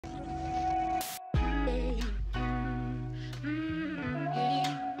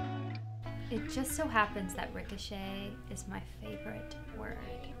just so happens that ricochet is my favorite word.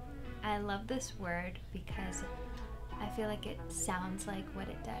 I love this word because I feel like it sounds like what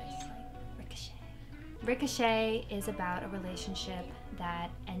it does, like ricochet. Ricochet is about a relationship that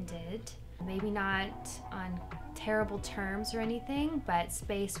ended, maybe not on terrible terms or anything, but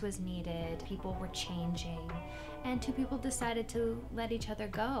space was needed, people were changing, and two people decided to let each other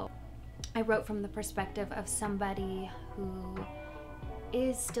go. I wrote from the perspective of somebody who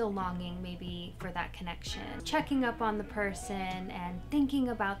is still longing maybe for that connection, checking up on the person and thinking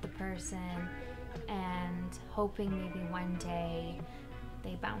about the person and hoping maybe one day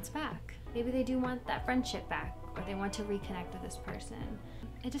they bounce back. Maybe they do want that friendship back, or they want to reconnect with this person.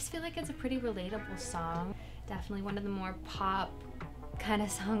 I just feel like it's a pretty relatable song. Definitely one of the more pop kind of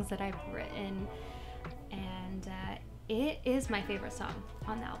songs that I've written, and it is my favorite song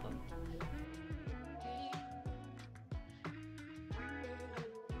on the album.